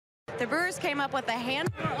The Brewers came up with a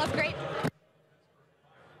handful of great.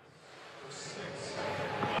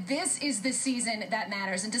 This is the season that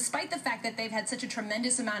matters, and despite the fact that they've had such a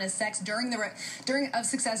tremendous amount of success during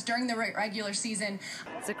the regular season,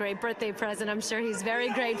 It's a great birthday present. I'm sure he's very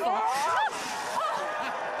grateful.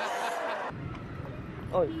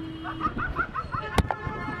 Oh.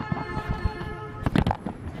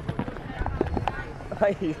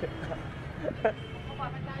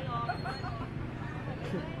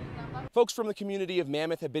 Folks from the community of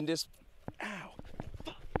Mammoth have been Ow.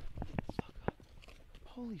 Fuck.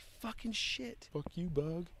 Holy fucking shit. Fuck you,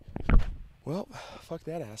 bug. Well, fuck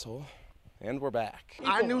that asshole. And we're back.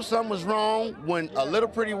 I knew something was wrong when a little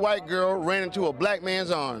pretty white girl ran into a black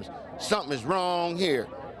man's arms. Something is wrong here.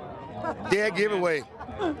 Dead giveaway.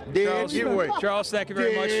 Dead giveaway. Charles, thank you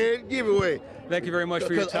very much. Dead giveaway. Thank you very much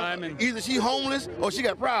for your time. And either she homeless or she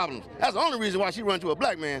got problems. That's the only reason why she run to a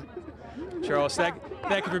black man. Charles, thank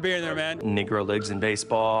you for being there, man. Negro leagues in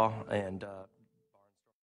baseball and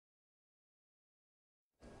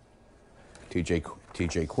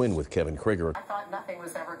TJ Quinn with Kevin Krieger. I thought nothing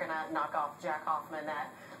was ever going to knock off Jack Hoffman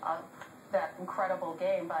that incredible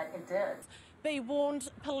game, but it did. Be warned,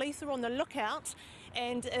 police are on the lookout,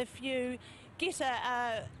 and if you get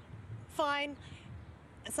a fine,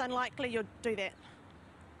 it's unlikely you'll do that.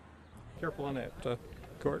 Careful on that,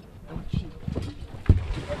 Court.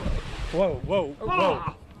 Whoa, whoa,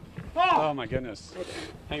 whoa. Oh, my goodness.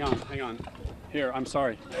 Hang on. Here, I'm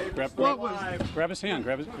sorry. Grab his hand.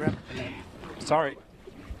 Sorry.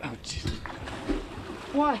 Oh, jeez.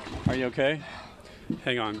 What? Are you okay?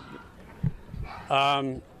 Hang on.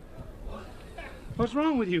 What's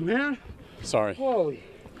wrong with you, man? Sorry. Holy.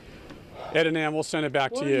 Ed and Ann, we'll send it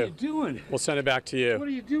back to you. What are you doing? We'll send it back to you. What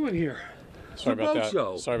are you doing here? Sorry about that.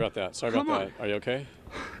 Show. Sorry about that. Sorry Come about on. that. Are you okay?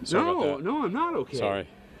 Sorry about that. No, I'm not okay. Sorry.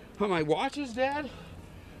 Are my watches, Dad?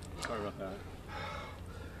 Sorry about that.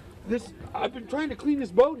 I've been trying to clean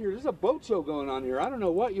this boat here. There's a boat show going on here. I don't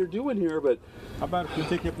know what you're doing here, but How about if you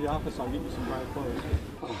take you up to the office, I'll get you some dry clothes.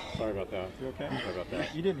 Oh, sorry about that. You okay? Sorry about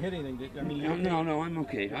that. You didn't hit anything, did you? I mean, no, I'm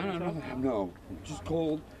okay. No, I'm just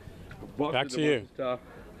cold. Back to you. Stuff.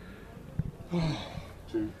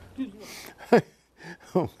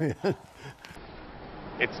 Oh, man.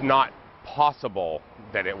 It's not possible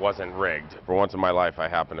that it wasn't rigged. For once in my life, I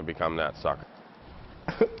happen to become that sucker.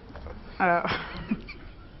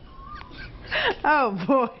 Oh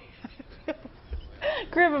boy.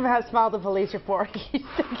 Griffin has filed a police report. He's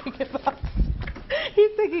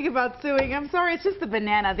thinking about suing. I'm sorry, it's just the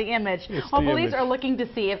banana, the image. While police are looking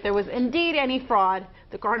to see if there was indeed any fraud,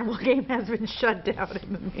 the carnival game has been shut down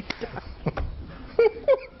in the meantime.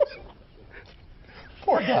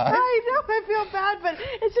 Poor guy. I know, I feel bad, but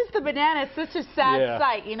it's just the banana. It's such a sad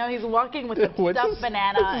sight. You know, he's walking with a stuffed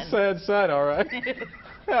banana. It's a sad sight, all right.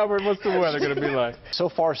 Albert, what's the weather going to be like? so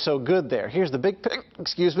far so good there. Here's the big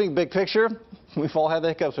picture. We've all had the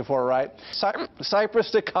hiccups before, right?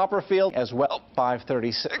 Cypress to Copperfield as well.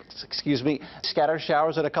 5:36. Scattered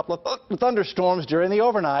showers and a couple of thunderstorms during the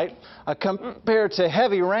overnight. Compared to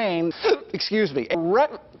heavy rain.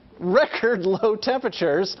 Record low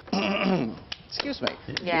temperatures. Excuse me.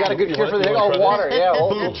 Yeah. You got a good cure for the water. Yeah,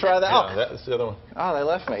 we'll try that. Yeah, that's the other one. Oh, they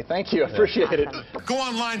left me. Thank you. I appreciate it. Go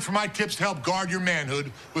online for my tips to help guard your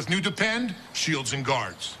manhood with new Depend Shields and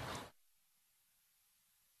Guards.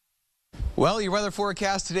 Well, your weather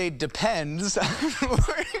forecast today depends. Did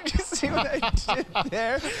you see what I did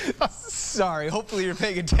there? Sorry, hopefully you're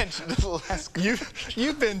paying attention to the last.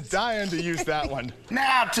 You've been dying to use that one.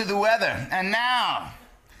 Now to the weather, and now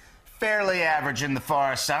fairly average in the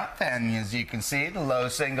far south, and as you can see, the low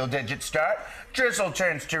single-digit start. Drizzle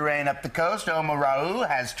turns to rain up the coast. Omarau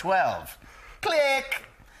has 12. Click.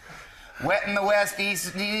 Wet in the west,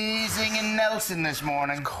 easing in Nelson this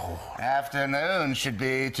morning. Afternoon should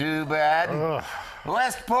be too bad.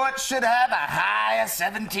 Westport should have a high of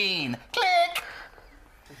 17. Click.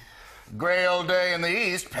 Gray old day in the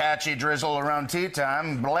east, patchy drizzle around tea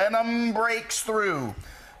time. Blenheim breaks through.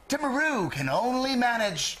 Timaru can only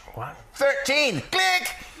manage 13.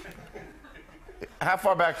 Click! How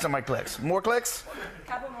far back to my clicks? More clicks?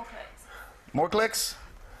 Couple more clicks. More clicks?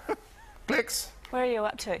 Clicks? Where are you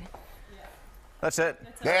up to? That's it.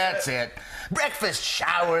 That's it. Breakfast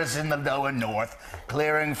showers in the lower north,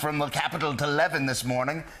 clearing from the capital to Levin this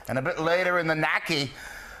morning, and a bit later in the Naki.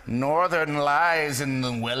 Northern lies in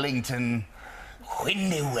the Wellington,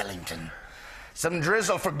 windy Wellington. Some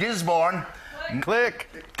drizzle for Gisborne. Click,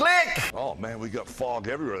 click. Oh man, we got fog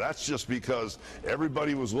everywhere. That's just because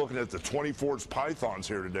everybody was looking at the 24th pythons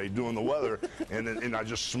here today doing the weather, and I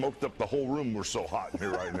just smoked up the whole room. We're so hot in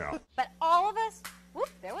here right now. But all of us whoop,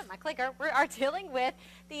 there went my clicker. We are dealing with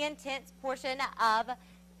the intense portion of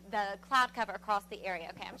the cloud cover across the area.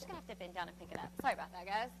 Okay, I'm just going to have to bend down and pick it up. Sorry about that,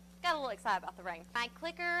 guys. Got a little excited about the rain. My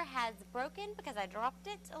clicker has broken because I dropped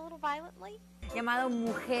it a little violently. Llamado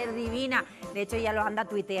Mujer Divina. De hecho, ya lo anda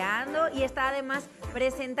tuiteando y está además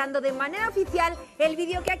presentando de manera oficial el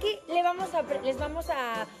vídeo que aquí les vamos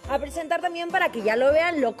a presentar también para que ya lo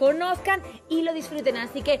vean, lo conozcan y lo disfruten.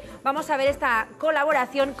 Así que vamos a ver esta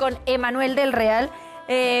colaboración con Emanuel del Real,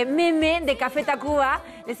 meme de Café Tacuba.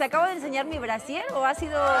 ¿Les acabo de enseñar mi brasier o ha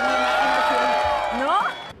sido mi imaginación?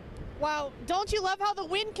 ¿No? Wow, don't you love how the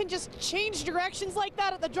wind can just change directions like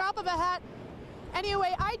that at the drop of a hat?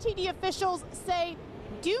 Anyway, ITD officials say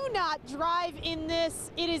do not drive in this.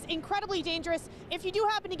 It is incredibly dangerous. If you do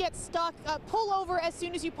happen to get stuck, pull over as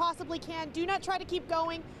soon as you possibly can. Do not try to keep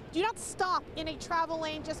going. Do not stop in a travel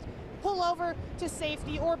lane. Just pull over to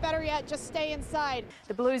safety, or better yet, just stay inside.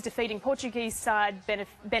 The Blues defeating Portuguese side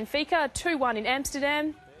Benfica 2-1 in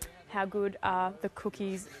Amsterdam. How good are the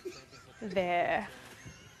cookies there?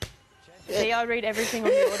 See, I read everything on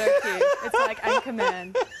the auto cue. It's like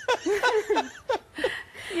Anchorman.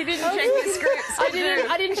 You didn't check the scripts.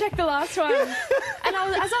 I didn't check the last one. And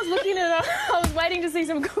as I was looking at it, I was waiting to see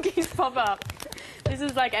some cookies pop up. This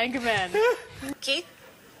is like Anchorman. Keith?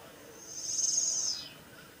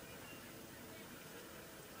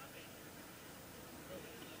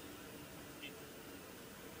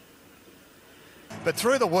 But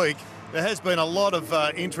through the week, there has been a lot of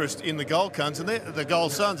interest in the Gold Suns,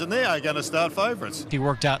 and they are going to start favourites. He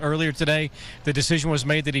worked out earlier today. The decision was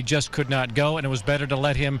made that he just could not go, and it was better to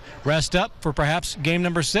let him rest up for perhaps game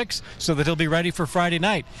number 6 so that he'll be ready for Friday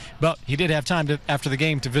night. But he did have time after the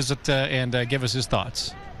game to visit and give us his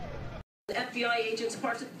thoughts. FBI agents,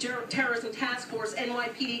 parts of terrorism task force,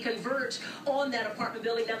 NYPD converged on that apartment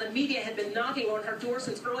building. Now, the media had been knocking on her door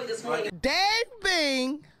since early this morning. Dave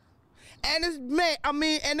Bing and his man,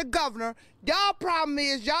 and the governor, y'all problem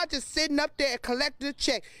is y'all just sitting up there and collecting a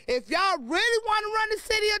check. If y'all really want to run the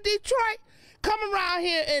city of Detroit, come around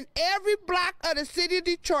here in every block of the city of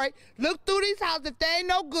Detroit, look through these houses. If they ain't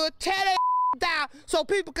no good, tear their down so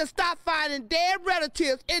people can stop finding dead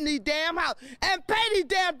relatives in these damn houses, and pay these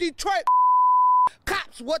damn Detroit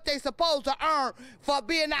cops what they supposed to earn for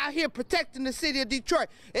being out here protecting the city of Detroit.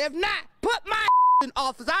 If not, put my in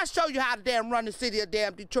office. I'll show you how to damn run the city of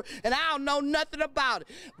damn Detroit, and I don't know nothing about it.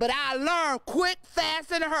 But I learned quick,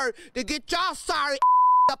 fast, and in a hurry to get y'all sorry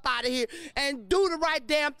up out of here and do the right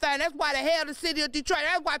damn thing. That's why the hell the city of Detroit.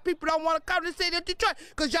 That's why people don't want to come to the city of Detroit,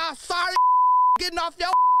 because y'all sorry getting off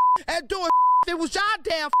your and doing if it was y'all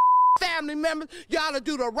damn family members, y'all to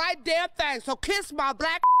do the right damn thing. So kiss my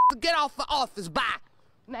black to get off the office. Bye.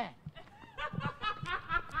 Nah.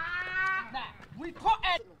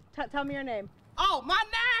 Tell me your name. Oh, my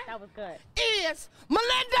name? That was good. Is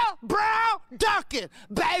Melinda Brown Duncan,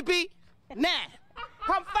 baby. Now,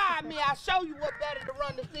 come find me. I'll show you what better to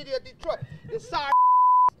run the city of Detroit. It's sorry.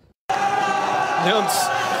 Ja, und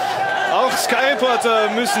auch Sky-Reporter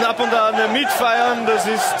müssen ab und an mitfeiern. Das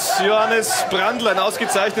ist Johannes Brandl, ein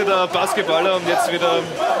ausgezeichneter Basketballer und jetzt wieder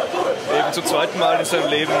eben zum zweiten Mal in seinem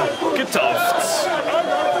Leben getauft.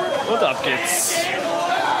 Und ab geht's.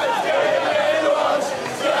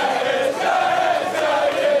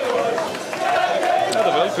 Ja,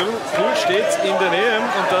 der Whirlpool steht in der Nähe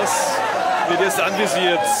und das wird jetzt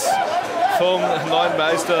anvisiert vom neuen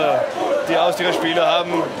Meister. Die Austria Spieler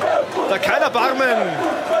haben da kein Erbarmen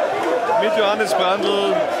mit Johannes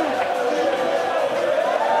Brandl.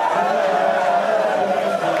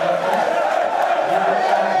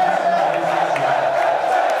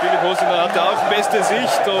 Philipp Hosiner hatte auch beste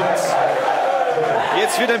Sicht und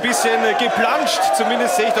jetzt wird ein bisschen geplanscht.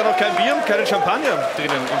 Zumindest sehe ich da noch kein Bier und keinen Champagner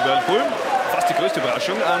drinnen im Whirlpool. Fast die größte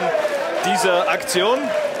Überraschung an dieser Aktion.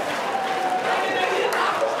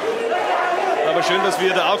 Aber schön, dass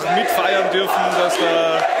wir da auch mitfeiern dürfen, dass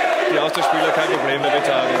da die Austria-Spieler kein Problem damit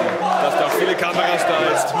haben, dass da auch viele Kameras da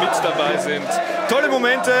jetzt mit dabei sind. Tolle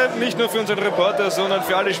Momente, nicht nur für unseren Reporter, sondern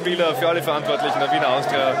für alle Spieler, für alle Verantwortlichen der Wiener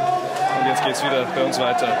Austria. Und jetzt geht's wieder bei uns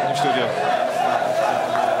weiter im Studio.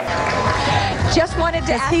 Just wanted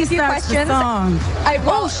to ask a few questions.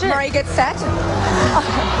 Murray gets set.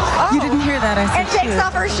 You didn't hear that, I said and takes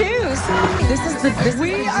off her shoes. This is the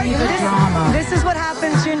drama. This is what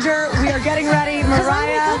happens, Ginger. We are getting ready. Mariah.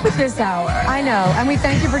 I wake up at this hour. I know, and we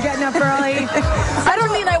thank you for getting up early. I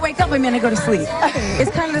don't mean I wake up, I mean I go to sleep.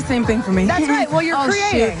 It's kind of the same thing for me. That's right. Well, you're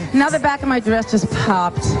creating. Shoot. Now the back of my dress just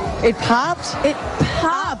popped. It popped? It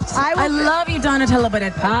popped. I love you, Donatella, but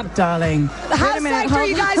it popped, darling. How psyched are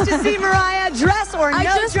you guys to see Mariah dress or no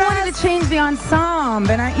dress? I just wanted to change the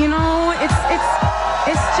ensemble, and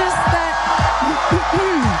it's just that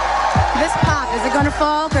This pop, is it going to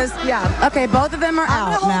fall? Because, yeah. Okay, both of them are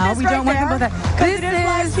out now. We don't want them both out. This is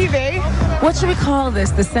live TV. What should we call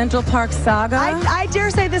this? The Central Park Saga? I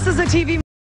dare say this is a TV